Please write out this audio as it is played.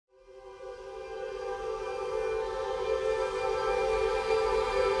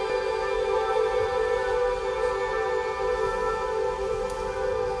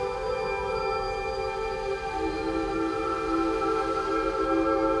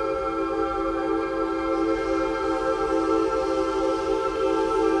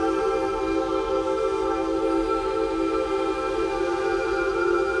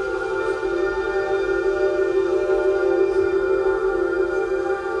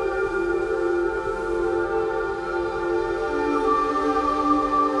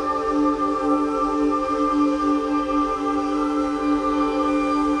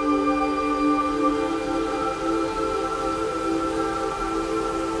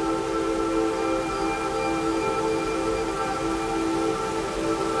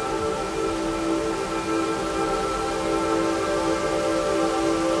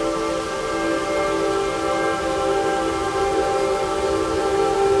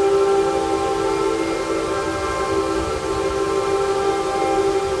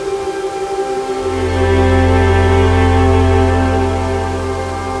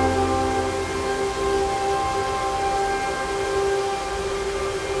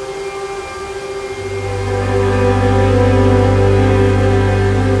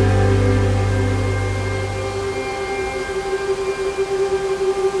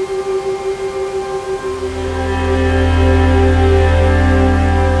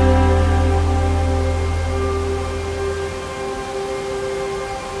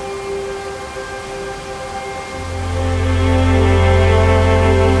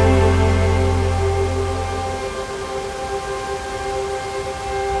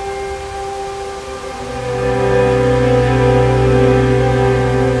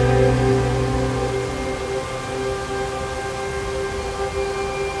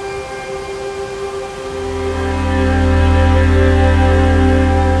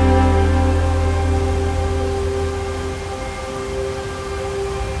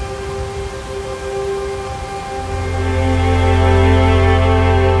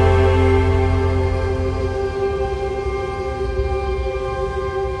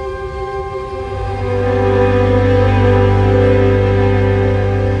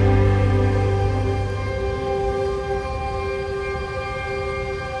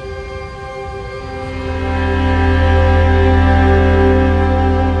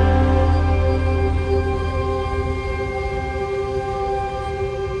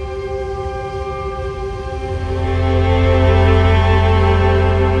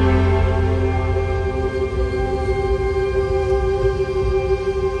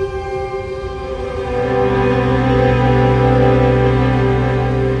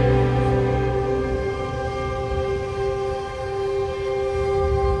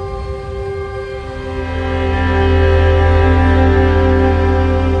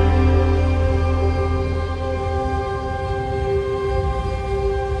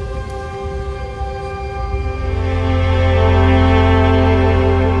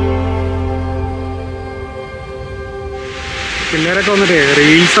പിള്ളേരൊക്കെ വന്നിട്ടേ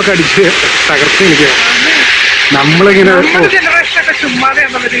റീൽസൊക്കെ അടിച്ച് തകർത്ത് കളിക്കുക. നമ്മളിങ്ങനെ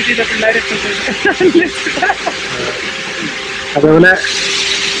അതേപോലെ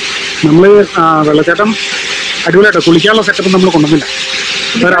നമ്മള് വെള്ളച്ചാട്ടം അടിപൊളിയായിട്ടോ. കുളിക്കാനുള്ള സെറ്റപ്പ് നമ്മൾ കൊണ്ടുവന്നില്ല.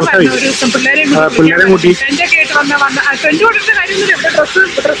 പിള്ളേരെ കൂട്ടി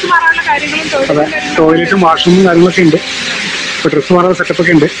അതെ, ടോയ്ലറ്റും വാഷ്റൂമും കാര്യങ്ങളൊക്കെ ഉണ്ട്. ഇപ്പൊ ഡ്രസ്സ് മാറാനുള്ള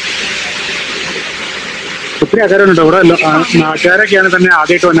സെറ്റപ്പൊക്കെ ഉണ്ട്. ഒത്തിരി ആൾക്കാരുണ്ട് ഇവിടെ. നാട്ടുകാരൊക്കെയാണ് തന്നെ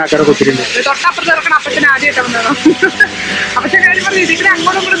ആദ്യമായിട്ട് വന്ന ആൾക്കാരൊക്കെ ഒത്തിരി ഉണ്ട്. അപ്പച്ചനെ ആദ്യമായിട്ട് വന്നതോ അപ്പച്ചൻ കാര്യം പറഞ്ഞ ഇതിങ്ങനെ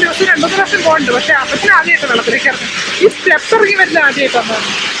അങ്ങോട്ടും ഇങ്ങോട്ടും ദിവസം 2-3 പ്രാവശ്യം പോകുന്നുണ്ട്. പക്ഷെ അപ്പച്ചനെ ആദ്യമായിട്ട് വെള്ളത്തിലേക്ക് ഇറങ്ങി ഈ സ്റ്റെപ്പ് ഇറങ്ങി വരുന്ന ആദ്യമായിട്ട് വന്നതാണ്.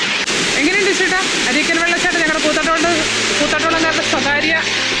 എങ്ങനെയുണ്ട് ചേട്ടാ അരീക്കൽ വെള്ളച്ചാട്ടം? ഞങ്ങളുടെ കൂത്താട്ടോളക്കാരുടെ സ്വകാര്യ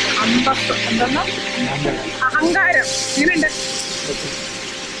അന്തസ്സ് എന്തെന്നാ അഹങ്കാരം എങ്ങനെയുണ്ട്?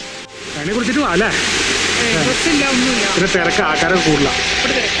 അതിനെ കുറിച്ചിട്ട് അല്ലേ? ബസ്സില്ല, ഒന്നുമില്ല. തിരക്ക് ആൾക്കാരൊക്കെ കൂടുതല.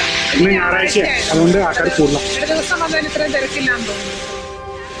 ഇന്ന് ഞായറാഴ്ച അതുകൊണ്ട് ആൾക്കാർ കൂടുതല. ഒരു ദിവസം വന്നതിന് ഇത്രയും തിരക്കില്ലാന്ന് തോന്നുന്നു.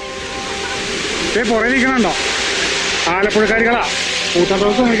 പുറകെ നിൽക്കണുണ്ടോ ആലപ്പുഴക്കാരികളാ?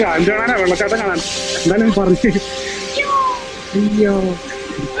 കൂത്താട്ടോളത്ത് നോക്കുക. എന്ത് കാണാനാ? വെള്ളച്ചാട്ടം കാണാൻ. എന്തായാലും പറഞ്ഞു. അയ്യോ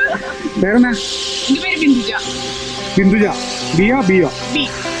വേറെന്നാ? ബിന്ദുജ. ബിയോ ബിയോ?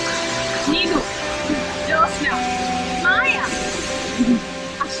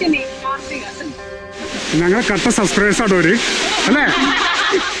 ഞങ്ങളെ കട്ട സബ്സ്ക്രൈബേഴ്സ് ആട്ടോ അവര് അല്ലേ?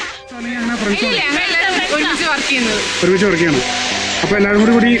 ഒരുമിച്ച് വർക്ക് ചെയ്യണം. അപ്പൊ എല്ലാവരും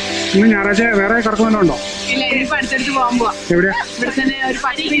കൂടി ഇന്ന് ഞായറാഴ്ച വേറെ കറക്കുന്നുണ്ടോ? എവിടെയാ?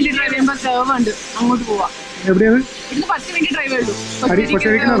 എവിടെയത്?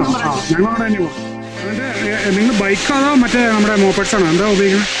 കൊച്ചേരിക്കലാണോ? ഞങ്ങളവിടെ തന്നെ പോവാം. അതിന്റെ നിങ്ങൾ ബൈക്കാണോ മറ്റേ നമ്മുടെ മോപ്പഡ്സ് ആണോ എന്താ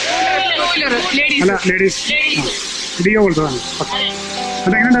ഉപയോഗിക്കുന്നത്? അല്ല ലേഡീസ് ഡിയോ പോലത്തതാണ്.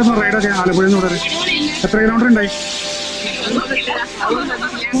 അതെങ്ങനെ ഉണ്ടായിരുന്നു റൈഡൊക്കെ ആലപ്പുഴ എന്ന് പറയുന്നത്? എത്ര കിലോമീറ്റർ ഉണ്ടായി?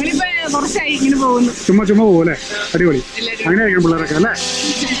 ചുമ്മാ പോകും അല്ലേ? അടിപൊളി. അങ്ങനെ ആയിരിക്കണം പിള്ളേരൊക്കെ അല്ലേ?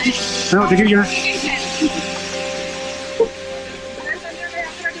 ഒറ്റയ്ക്ക് ഇരിക്കണേ.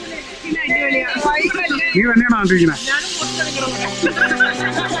 നീ തന്നെയാണോ ആണ്ടിരിക്കണേ?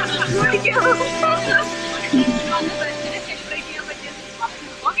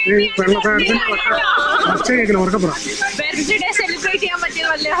 വെള്ളച്ചാട്ടത്തിന് ഒച്ച കേൾക്കില്ല, ഉറക്കപ്പുറം.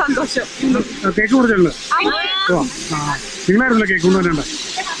 കേക്ക് കുറിച്ചുണ്ട്. നിങ്ങളായിരുന്നല്ലോ കേക്ക് കൊണ്ടുവരണ്ട?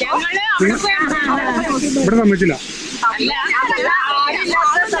 ഇവിടെ സമ്മതിച്ചില്ല.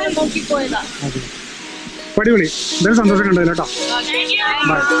 അടിപൊളി. എന്തായാലും സന്തോഷം കണ്ടല്ലോ കേട്ടോ.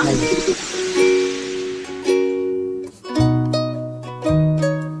 ബൈ.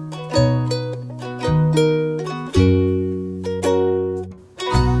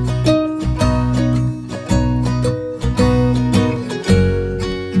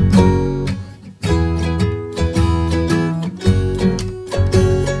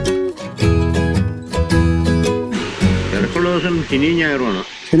 ശനി ഞായറുമാണ്.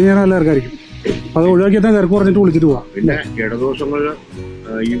 ശനി ഞായറും എല്ലാവർക്കായിരിക്കും. അത് ഒഴിവാക്കിയാൽ തിരക്ക് പറഞ്ഞിട്ട് വിളിച്ചിട്ട് പോവാം. പിന്നെ ഇടദിവസങ്ങളിൽ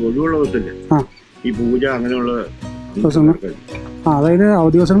ഈ ഒഴിവുള്ള ദിവസമില്ലേ, ഈ പൂജ അങ്ങനെയുള്ള ദിവസങ്ങൾ, അതായത്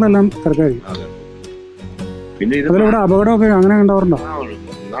അവധി ദിവസങ്ങളെല്ലാം തിരക്കായിരിക്കും. പിന്നെ ഇവിടെ അപകടമൊക്കെ അങ്ങനെ ഉണ്ടാവാറുണ്ടോ?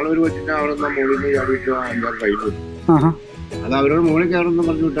 നാളെ ഒരു കൊച്ചിന്റെ അവിടെ നിന്ന് മുകളിൽ നിന്ന് ചാടിയിട്ട് 5-6 കൈ പോയി. അത് അവരോട് മുകളിൽ കയറുന്ന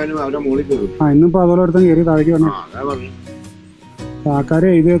പറഞ്ഞു വിട്ടാലും അവരുടെ മുകളിൽ കയറും. ഇന്നിപ്പോ അതുപോലെ ഒരുത്തം കയറി താഴേക്ക് വന്നു. അതാ പറഞ്ഞു. ആൾക്കാരെ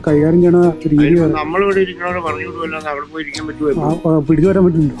ഇത് കൈകാര്യം ചെയ്യണ രീതി നമ്മളിവിടെ ഇരിക്കണോട് പറഞ്ഞു വിടുമല്ലാതെ അവിടെ പോയി ഇരിക്കാൻ പറ്റുമോ? പിടിച്ചു വരാൻ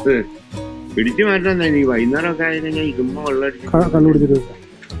പറ്റുന്നുണ്ടോ? പിടിച്ചു മാറ്റാൻ ഈ വൈകുന്നേരമൊക്കെ ആയി കഴിഞ്ഞാൽ ഇതുമ്പോ വെള്ളം കണ്ടുപിടിച്ചിട്ട്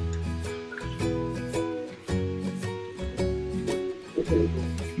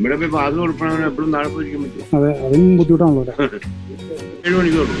ഇവിടെ പോയി പാത് കൊടുക്കണമെന്ന് എപ്പോഴും താഴെ പോയിരിക്കാൻ പറ്റും. അതെ, അതും ബുദ്ധിമുട്ടാണല്ലോ. 7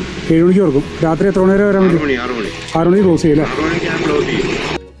 മണിക്ക് കൊടുക്കും. 7 മണിക്ക് കൊടുക്കും. രാത്രി എത്ര മണി വരെ വരാൻ പറ്റും? 6 മണി. 6 മണിക്ക് ക്ലോസ് ചെയ്യും അല്ലേ? 6 മണിക്ക് ഞാൻ ക്ലോസ് ചെയ്യും.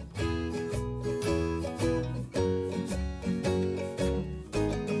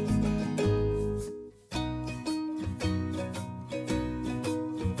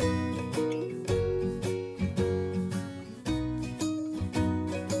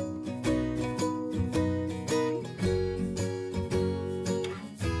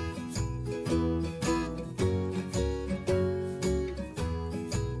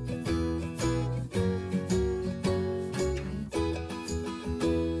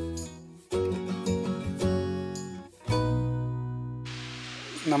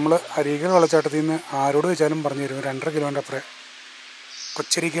 നമ്മൾ അരീക്കൽ വെള്ളച്ചാട്ടത്തിൽ നിന്ന് ആരോട് വെച്ചാലും പറഞ്ഞു തരും. 2.5 കിലോമീറ്റർ അപ്പുറം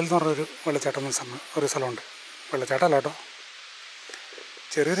കൊച്ചരീക്കൽ എന്ന് പറഞ്ഞൊരു വെള്ളച്ചാട്ടം ഒരു സ്ഥലമുണ്ട്. വെള്ളച്ചാട്ടം അല്ല കേട്ടോ,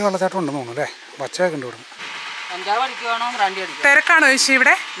 ചെറിയൊരു വെള്ളച്ചാട്ടം ഉണ്ടെന്ന് തോന്നുന്നു അല്ലേ? വച്ചയൊക്കെ ഉണ്ട് ഇവിടുന്ന്. തിരക്കാണോ ചേച്ചി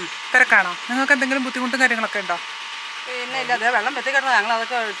ഇവിടെ? തിരക്കാണോ? നിങ്ങൾക്ക് എന്തെങ്കിലും ബുദ്ധിമുട്ടും കാര്യങ്ങളൊക്കെ ഉണ്ടോ? പിന്നെ ഇല്ല, അതേ വെള്ളം വെത്തിക്കിടന്ന് ഞങ്ങൾ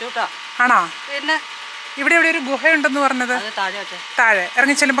അതൊക്കെ ഒഴിച്ചുവിട്ടാ. ആണോ? പിന്നെ ഇവിടെ എവിടെ ഒരു ഗുഹയുണ്ടെന്ന് പറഞ്ഞത്? താഴെ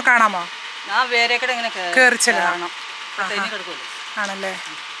ഇറങ്ങി ചെല്ലുമ്പോൾ കാണാമോ? ഞാൻ വേറെ ഇങ്ങനെ കയറി ചെല്ലണം കിടക്കുമല്ലോ. ആണല്ലേ?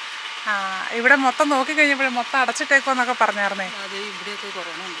 ഇവിടെ മൊത്തം നോക്കി കഴിഞ്ഞപ്പോഴും മൊത്തം അടച്ചിട്ടേക്കോന്നൊക്കെ പറഞ്ഞായിരുന്നേ. അത് ഇവിടെയൊക്കെ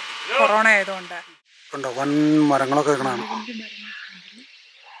കൊറോണ ഉണ്ട്. കൊറോണ ആയതുകൊണ്ട്. വൻ മരങ്ങളൊക്കെ കാണാം.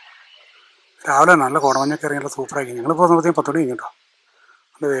 രാവിലെ നല്ല കോടമഞ്ഞൊക്കെ ഇറങ്ങിയുള്ള സൂപ്പറാക്കി. ഞങ്ങളിപ്പോൾ നോക്കിയാൽ 10 മണി കഴിഞ്ഞിട്ടോ.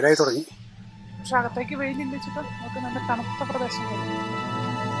 നല്ല വെയിലായി തുടങ്ങി. പക്ഷെ അകത്തേക്ക് വെയിലില്ല വെച്ചിട്ട് നമുക്ക് നല്ല തണുത്ത പ്രദേശം.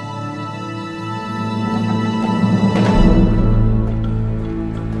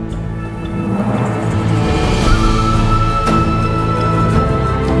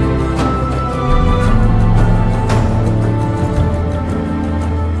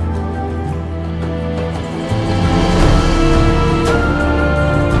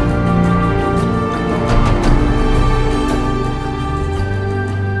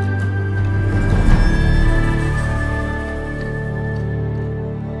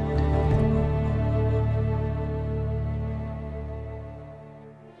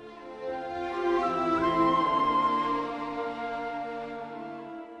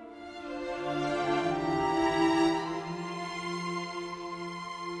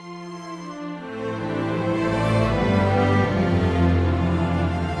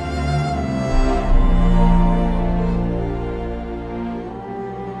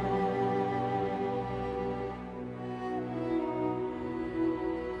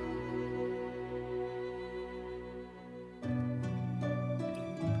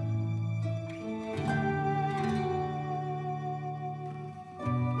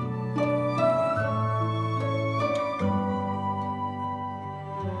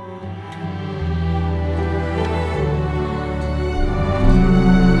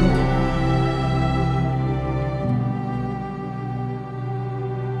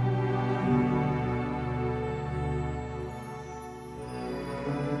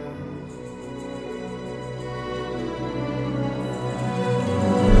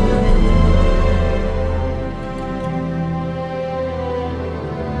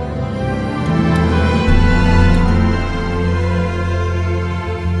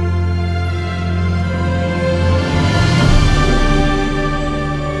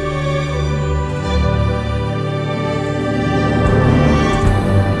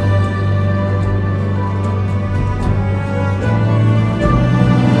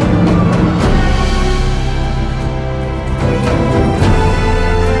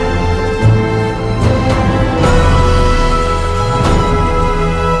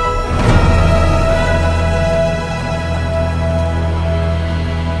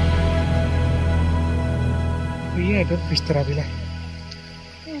 ഫിഷ് തെറാപ്പി അല്ലേ?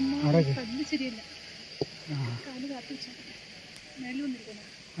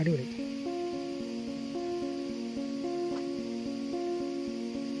 അടിപൊളി.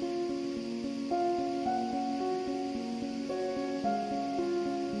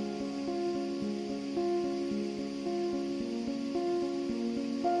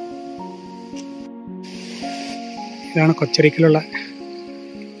 ഇതാണ് കൊച്ചരീക്കലുള്ള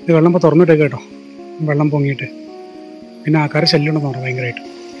ഇത്. വെള്ളം ഇപ്പോൾ തുറന്നിട്ടേക്ക് കേട്ടോ, വെള്ളം പൊങ്ങിയിട്ട്. പിന്നെ ആൾക്കാർ ശല്യമുണ്ടെന്ന് പറഞ്ഞു ഭയങ്കരമായിട്ട്.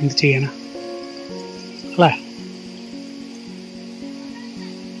 എന്ത് ചെയ്യാനാ അല്ലേ?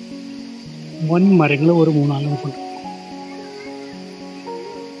 വൻ മരങ്ങൾ ഒരു 3-4 നിൽപ്പുണ്ട്.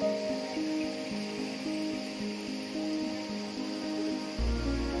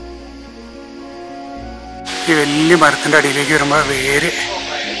 ഈ വലിയ മരത്തിൻ്റെ അടിയിലേക്ക് വരുമ്പോൾ വേര്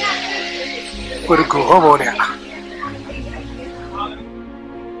ഒരു ഗുഹ പോലെയാണ്.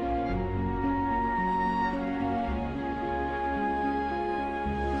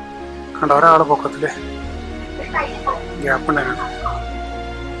 കണ്ട ഒരാള് പൊക്കത്തില് ഗ്യാപ്പ് ഉണ്ടായിരുന്നു.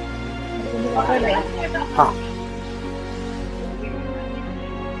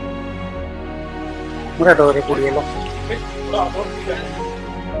 കേട്ടോ ഒരു കുടിവെള്ളം.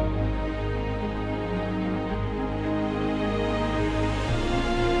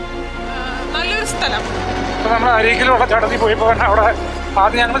 നല്ലൊരു സ്ഥലം. ഇപ്പൊ നമ്മൾ അരീക്കൽ വെള്ളച്ചാട്ടത്തിൽ പോയപ്പോ അവിടെ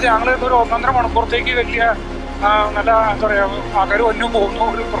ആദ്യം ഞങ്ങൾ ഒരു 1.5 മണിക്കൂറത്തേക്ക് വലിയ നല്ല എന്താ പറയാ ആൾക്കാർ വന്നു പോകുന്നു,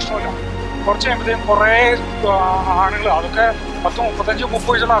 ഒരു പ്രശ്നമില്ല. കുറച്ച് കഴിയുമ്പോഴത്തേക്കും കുറേ ആണുങ്ങൾ, അതൊക്കെ 10-35-30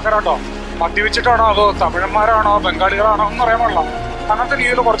 വയസ്സുള്ള ആൾക്കാരാട്ടോ. മദ്യപിച്ചിട്ടാണോ അതോ തമിഴന്മാരാണോ ബംഗാളികളാണോ ഒന്നും അറിയാൻ പാടില്ല. അങ്ങനത്തെ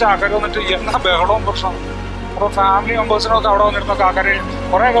രീതിയിൽ കുറച്ച് ആൾക്കാർ വന്നിട്ട് എന്നാ ബഹളവും പ്രശ്നം. അപ്പോൾ ഫാമിലി മെമ്പേഴ്സിനൊക്കെ അവിടെ വന്നിരുന്നൊക്കെ ആൾക്കാർ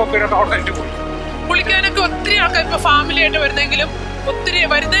കുറേ പേരൊക്കെ അവിടെ നിന്നിട്ട് പോയി. കുളിക്കാനൊക്കെ ഒത്തിരി ആൾക്കാർ ഇപ്പോൾ ഫാമിലി ആയിട്ട് വരുന്നെങ്കിലും ഒത്തിരി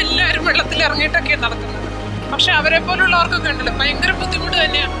വരുന്ന എല്ലാവരും വെള്ളത്തിൽ ഇറങ്ങിയിട്ടൊക്കെയാണ് നടക്കുന്നത്. പക്ഷെ അവരെ പോലുള്ളവർക്കൊക്കെ ഉണ്ടല്ലോ ഭയങ്കര ബുദ്ധിമുട്ട്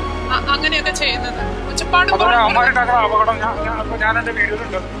തന്നെയാണ് അങ്ങനെയൊക്കെ ചെയ്യുന്നത്. അമ്മമാരുണ്ടാക്കുന്ന അപകടം ഞാൻ എൻ്റെ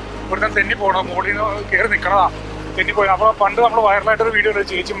വീഡിയോയിലുണ്ട്. ഇവിടുത്തെ തെന്നി പോകണം, മുകളിൽ നിന്ന് കയറി നിൽക്കണതാ, തെന്നിപ്പോയി. അപ്പോൾ പണ്ട് നമ്മൾ വൈറലായിട്ടൊരു വീഡിയോ ഉണ്ട്,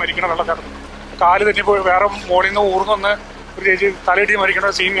 ചേച്ചി മരിക്കണം വെള്ളച്ചാട്ടം, കാല് തെന്നിപ്പോയി വേറെ മുകളിൽ നിന്ന് ഊർന്നൊന്ന് ഒരു ചേച്ചി തലയിടി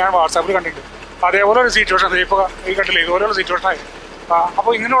മരിക്കേണ്ട സീൻ ഞാൻ വാട്സാപ്പിൽ കണ്ടിട്ടുണ്ട്. അതേപോലെ ഒരു സിറ്റുവേഷൻ ഇപ്പോൾ ഈ കണ്ടില്ലേ, ഇതുപോലെയുള്ള സിറ്റുവേഷനായി.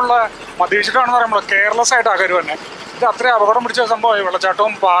 അപ്പോൾ ഇങ്ങനെയുള്ള മദ്യപിച്ചിട്ടാണെന്ന് പറയുമ്പോൾ കെയർലെസ് ആയിട്ട് ആൾക്കാർ തന്നെ ഇത് അത്രയും അപകടം പിടിച്ച സംഭവമായി,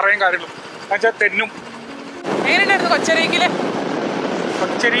 വെള്ളച്ചാട്ടവും പാറയും കാര്യങ്ങളും എന്നുവെച്ചാൽ തെന്നും. എങ്ങനെയുണ്ടായിരുന്നു കൊച്ചരീക്കില്?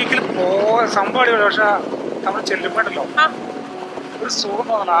 കൊച്ചരീക്കിൽ സംഭവം അടിപൊളി. പക്ഷെ നമ്മൾ ചെല്ലുമ്പോണ്ടല്ലോ ഒരു സുഖം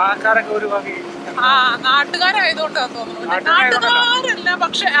തോന്നണം. ആൾക്കാരൊക്കെ ഒരു വകി നാട്ടുകാരായതുകൊണ്ടാന്ന് തോന്നുന്നു. നാട്ടുകാരല്ല,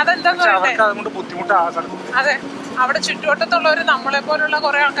 പക്ഷെ അതെന്താന്ന് അവർക്ക് അതുകൊണ്ട് ബുദ്ധിമുട്ടാ ആ സ്ഥലത്ത്. അതെ, അവിടെ ചുറ്റുവട്ടത്തുള്ളവര് നമ്മളെ പോലുള്ള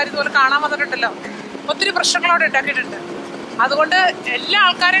കുറെ ആൾക്കാർ ഇതുപോലെ കാണാൻ വന്നിട്ടുണ്ടല്ലോ, ഒത്തിരി പ്രശ്നങ്ങൾ അവിടെ ഉണ്ടാക്കിയിട്ടുണ്ട്. അതുകൊണ്ട് എല്ലാ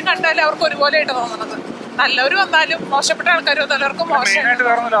ആൾക്കാരെയും കണ്ടാലും അവർക്ക് ഒരുപോലെ ആയിട്ട് തോന്നുന്നത്. നല്ലവരും വന്നാലും മോശപ്പെട്ട ആൾക്കാരും വന്നാലും അവർക്ക് മെയിനായിട്ട്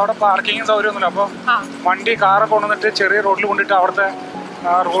വേറൊന്നുമില്ല, അവിടെ പാർക്കിംഗ് സൗകര്യമൊന്നുമില്ല. അപ്പൊ വണ്ടി കാറൊക്കെ കൊണ്ടുവന്നിട്ട് ചെറിയ റോഡിൽ കൊണ്ടിട്ട് അവിടുത്തെ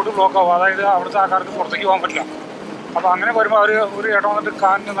റോഡ് ബ്ലോക്ക് ആവും. അതായത് അവിടുത്തെ ആൾക്കാർക്ക് പുറത്തേക്ക് പോകാൻ പറ്റില്ല. അപ്പൊ അങ്ങനെ വരുമ്പോ ഒരു ചേട്ടൻ വന്നിട്ട്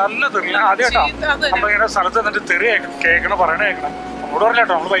കാലിന് നല്ല തെറിയ. ആദ്യമായിട്ടാ നമ്മളിങ്ങനെ സ്ഥലത്ത് നിന്നിട്ട് തെറി കേൾക്കണം, പറയണ കേൾക്കണം. നമ്മളോട് പറഞ്ഞ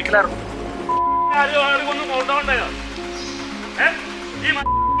കേട്ടോ, നമ്മള് ബൈക്കിലായിരുന്നു.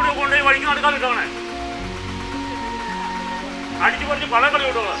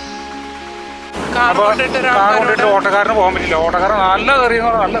 അപ്പൊ കാർ കൊണ്ടിട്ട് ഓട്ടക്കാരന് പോകാൻ പറ്റില്ല. ഓട്ടക്കാരൻ നല്ല തെറിയെന്ന്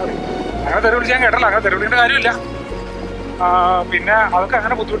പറഞ്ഞാൽ നല്ല തെറി. അങ്ങനെ തെറി വിളിച്ച് ഞാൻ കേട്ടല്ലോ. അങ്ങനെ തെറി വിളിക്കേണ്ട കാര്യമില്ല. പിന്നെ അതൊക്കെ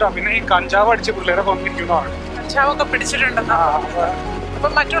അങ്ങനെ ബുദ്ധിമുട്ടാണ്. പിന്നെ ഈ കഞ്ചാവ് അടിച്ച് പിള്ളേരെ വന്നിരിക്കുന്നു പറഞ്ഞു. കഞ്ചാവൊക്കെ പിടിച്ചിട്ടുണ്ടെന്ന്. അപ്പൊ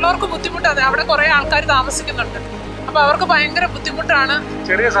മറ്റുള്ളവർക്ക് ബുദ്ധിമുട്ടാണ്. അവിടെ കുറെ ആൾക്കാർ താമസിക്കുന്നുണ്ട്. അപ്പൊ അവർക്ക് ഭയങ്കര ബുദ്ധിമുട്ടാണ്.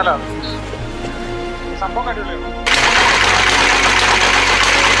 ചെറിയ സ്ഥലമാണ് സംഭവം. കാര്യമില്ല.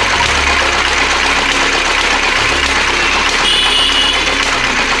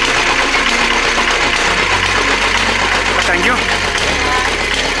 Thank you.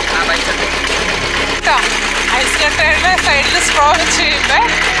 ഐസ് കട്ടയുടെ സൈഡിൽ സ്ട്രോ വെച്ച് കഴിയുമ്പോ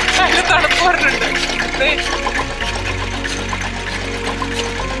അതിന് തണുപ്പ് വരുന്നുണ്ട്.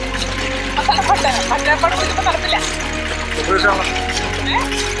 മറ്റേപ്പാട് കുടിക്കുമ്പോ തണുപ്പില്ല.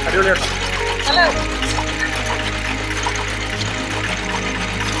 അടിപൊളിയാട്ടോ. നല്ല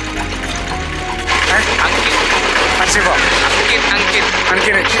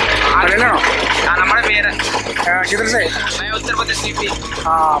मलयालानो? हमारे पेड़ किधर से? मैं उत्तर प्रदेश यूपी।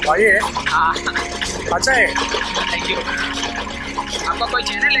 हाँ भाई है। हाँ अच्छा है। Thank you. आपका कोई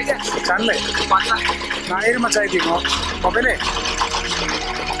चैनल है क्या? चैनल है। कौन सा? नायरूम मचाई थी मोबाइल है।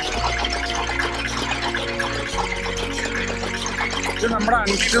 ഇത് നമ്മുടെ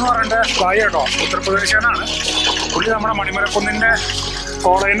അങ്കിത് എന്ന് പറയേണ്ട ഭായി കേട്ടോ, ഉത്തർപ്രദേശാണ്. പുള്ളി നമ്മുടെ മണിമലക്കുന്നിൻ്റെ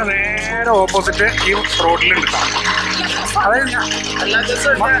കോളേജിന് നേരെ ഓപ്പോസിറ്റ് ഈ റോഡിലുണ്ട്. അതായത്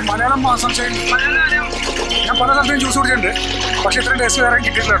മലയാളം സംശയം ഞാൻ പല സ്ഥലത്തും ജ്യൂസ് കുടിച്ചിട്ടുണ്ട്, പക്ഷെ ഇത്രയും ടേസ്റ്റ് വേറെ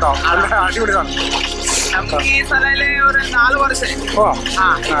കിട്ടിയിട്ടില്ല കേട്ടോ. നല്ല അടിപൊളിയാണ്. ഈ സ്ഥലത്തില് ഒരു 4 വർഷം. ഓ ആ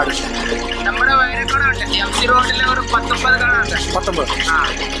നമ്മുടെ വയനക്കട ഉണ്ട്, എം സി റോഡില് ഒരു 19 കട ഉണ്ട്. 19. ആ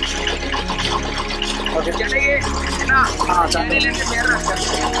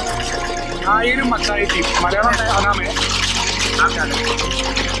नायरूम मचाई थी मलयालम में नाम है।